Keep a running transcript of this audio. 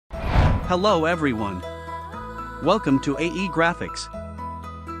Hello everyone. Welcome to AE Graphics.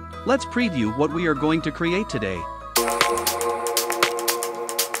 Let's preview what we are going to create today.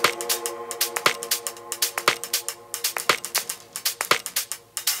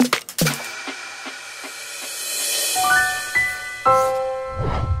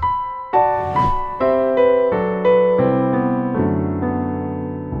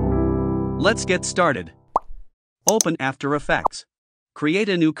 Let's get started. Open After Effects. Create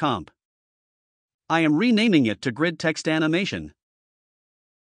a new comp. I am renaming it to Grid Text Animation.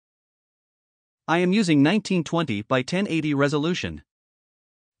 I am using 1920 by 1080 resolution.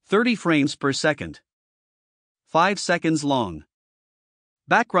 30 frames per second. 5 seconds long.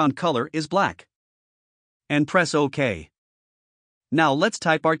 Background color is black. And press OK. Now let's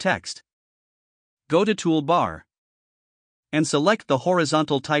type our text. Go to Toolbar. And select the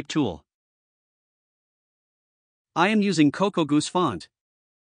Horizontal Type tool. I am using CocoaGoose font.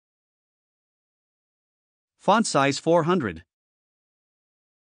 Font size 400.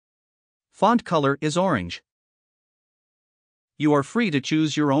 Font color is orange. You are free to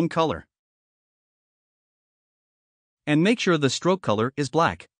choose your own color. And make sure the stroke color is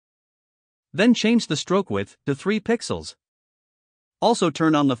black. Then change the stroke width to 3 pixels. Also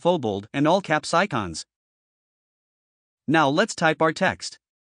turn on the faux bold and all caps icons. Now let's type our text.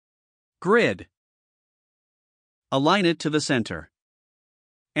 Grid. Align it to the center.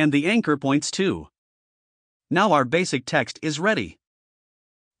 And the anchor points too. Now our basic text is ready.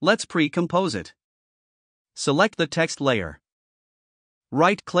 Let's pre-compose it. Select the text layer.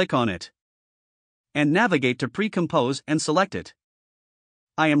 Right-click on it. And navigate to pre-compose and select it.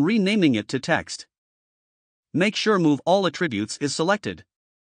 I am renaming it to text. Make sure Move All Attributes is selected.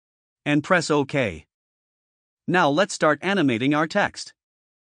 And press OK. Now let's start animating our text.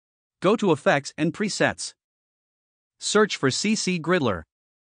 Go to Effects and Presets. Search for CC Gridler.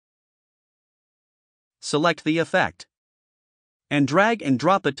 Select the effect. And drag and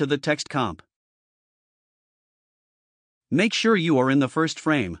drop it to the text comp. Make sure you are in the first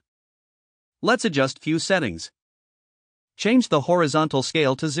frame. Let's adjust few settings. Change the horizontal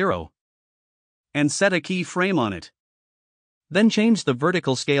scale to 0. And set a keyframe on it. Then change the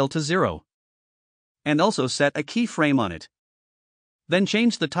vertical scale to 0. And also set a keyframe on it. Then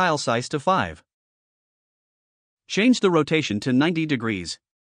change the tile size to 5. Change the rotation to 90 degrees.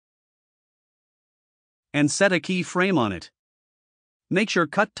 And set a keyframe on it. Make sure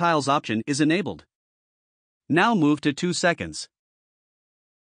Cut Tiles option is enabled. Now move to 2 seconds.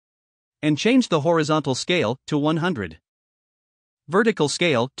 And change the horizontal scale to 100. Vertical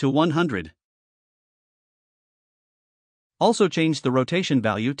scale to 100. Also change the rotation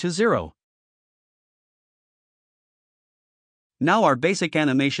value to 0. Now our basic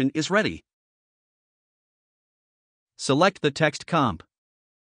animation is ready. Select the text comp.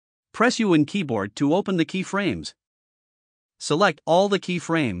 Press U in keyboard to open the keyframes. Select all the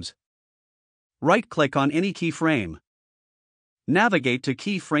keyframes. Right-click on any keyframe. Navigate to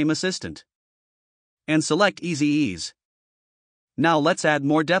Keyframe Assistant. And select Easy Ease. Now let's add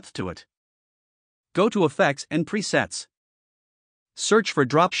more depth to it. Go to Effects and Presets. Search for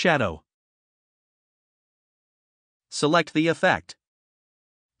Drop Shadow. Select the effect.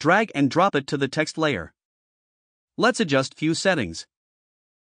 Drag and drop it to the text layer. Let's adjust few settings.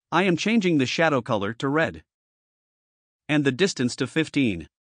 I am changing the shadow color to red. And the distance to 15.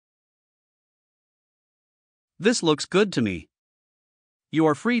 This looks good to me. You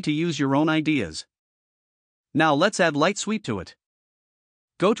are free to use your own ideas. Now let's add light sweep to it.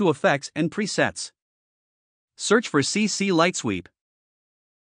 Go to Effects and Presets. Search for CC Light Sweep.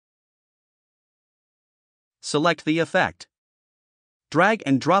 Select the effect. Drag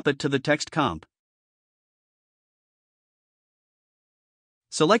and drop it to the text comp.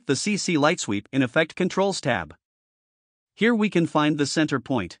 Select the CC Light Sweep in Effect Controls tab. Here we can find the center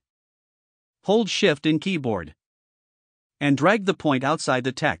point. Hold Shift in keyboard. And drag the point outside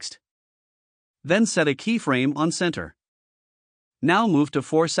the text. Then set a keyframe on center. Now move to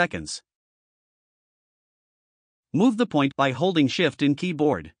 4 seconds. Move the point by holding Shift in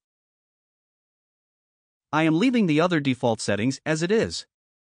keyboard. I am leaving the other default settings as it is.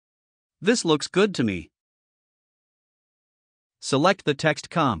 This looks good to me. Select the text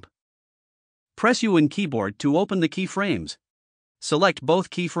comp. Press U in keyboard to open the keyframes. Select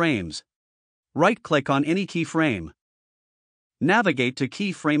both keyframes. Right-click on any keyframe. Navigate to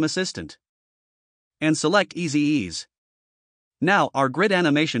Keyframe Assistant. And select Easy Ease. Now our grid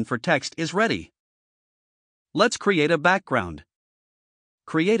animation for text is ready. Let's create a background.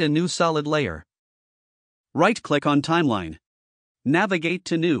 Create a new solid layer. Right-click on Timeline. Navigate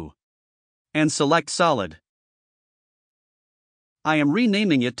to New. And select Solid. I am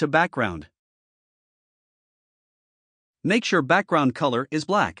renaming it to background. Make sure background color is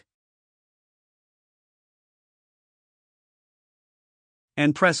black.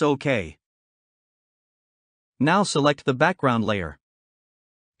 And press OK. Now select the background layer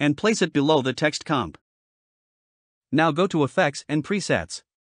and place it below the text comp. Now go to Effects and Presets.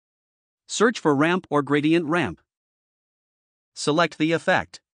 Search for Ramp or Gradient Ramp. Select the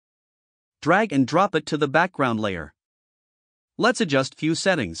effect. Drag and drop it to the background layer. Let's adjust few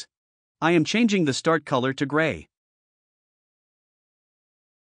settings. I am changing the start color to gray.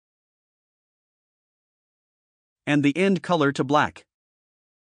 And the end color to black.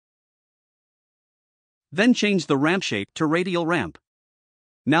 Then change the ramp shape to radial ramp.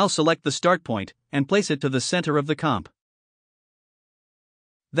 Now select the start point and place it to the center of the comp.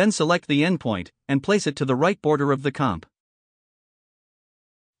 Then select the end point and place it to the right border of the comp.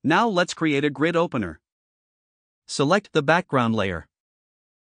 Now let's create a grid opener. Select the background layer.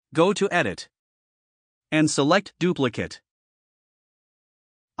 Go to Edit. And select Duplicate.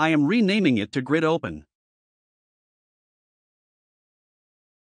 I am renaming it to Grid Open.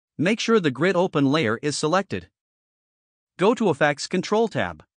 Make sure the Grid Open layer is selected. Go to Effects Control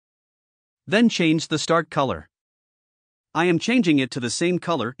tab. Then change the start color. I am changing it to the same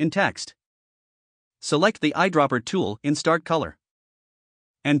color in text. Select the eyedropper tool in Start Color.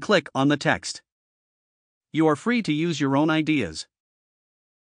 And click on the text. You are free to use your own ideas.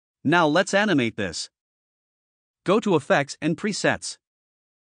 Now let's animate this. Go to Effects and Presets.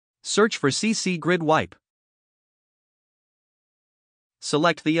 Search for CC Grid Wipe.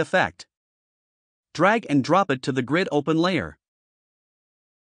 Select the effect. Drag and drop it to the Grid Open layer.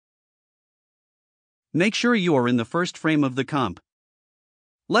 Make sure you are in the first frame of the comp.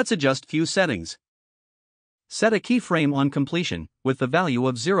 Let's adjust few settings. Set a keyframe on completion with the value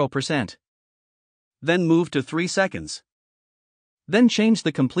of 0%. Then move to 3 seconds. Then change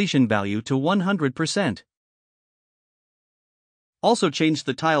the completion value to 100%. Also change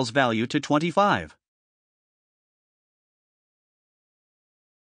the tile's value to 25.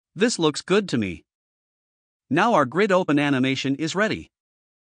 This looks good to me. Now our Grid Open animation is ready.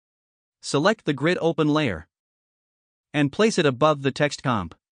 Select the Grid Open layer and place it above the text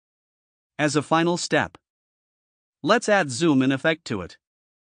comp. As a final step, let's add zoom in effect to it.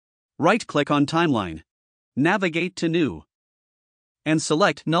 Right-click on Timeline, navigate to New, and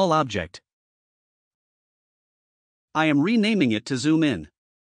select Null Object. I am renaming it to Zoom In.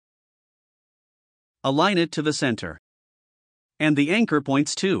 Align it to the center. And the anchor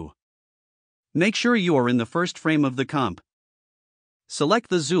points too. Make sure you are in the first frame of the comp. Select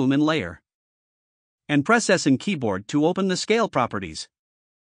the Zoom In layer. And press S in keyboard to open the scale properties.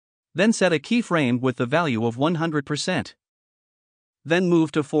 Then set a keyframe with the value of 100%. Then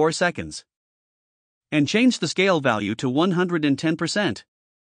move to 4 seconds. And change the scale value to 110%.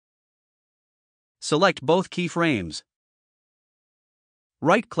 Select both keyframes.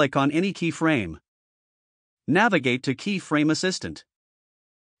 Right-click on any keyframe. Navigate to Keyframe Assistant.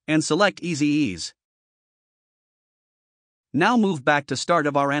 And select Easy Ease. Now move back to start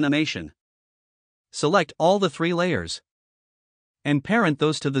of our animation. Select all the 3 layers. And parent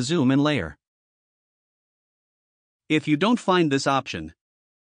those to the Zoom In layer. If you don't find this option,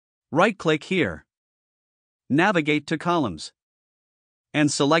 right-click here. Navigate to Columns.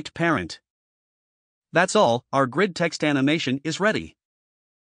 And select Parent. That's all, our grid text animation is ready.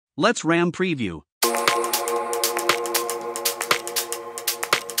 Let's RAM preview.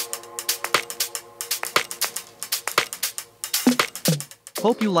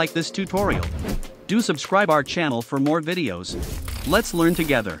 Hope you like this tutorial. Do subscribe our channel for more videos. Let's learn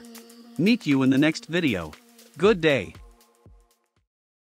together. Meet you in the next video. Good day.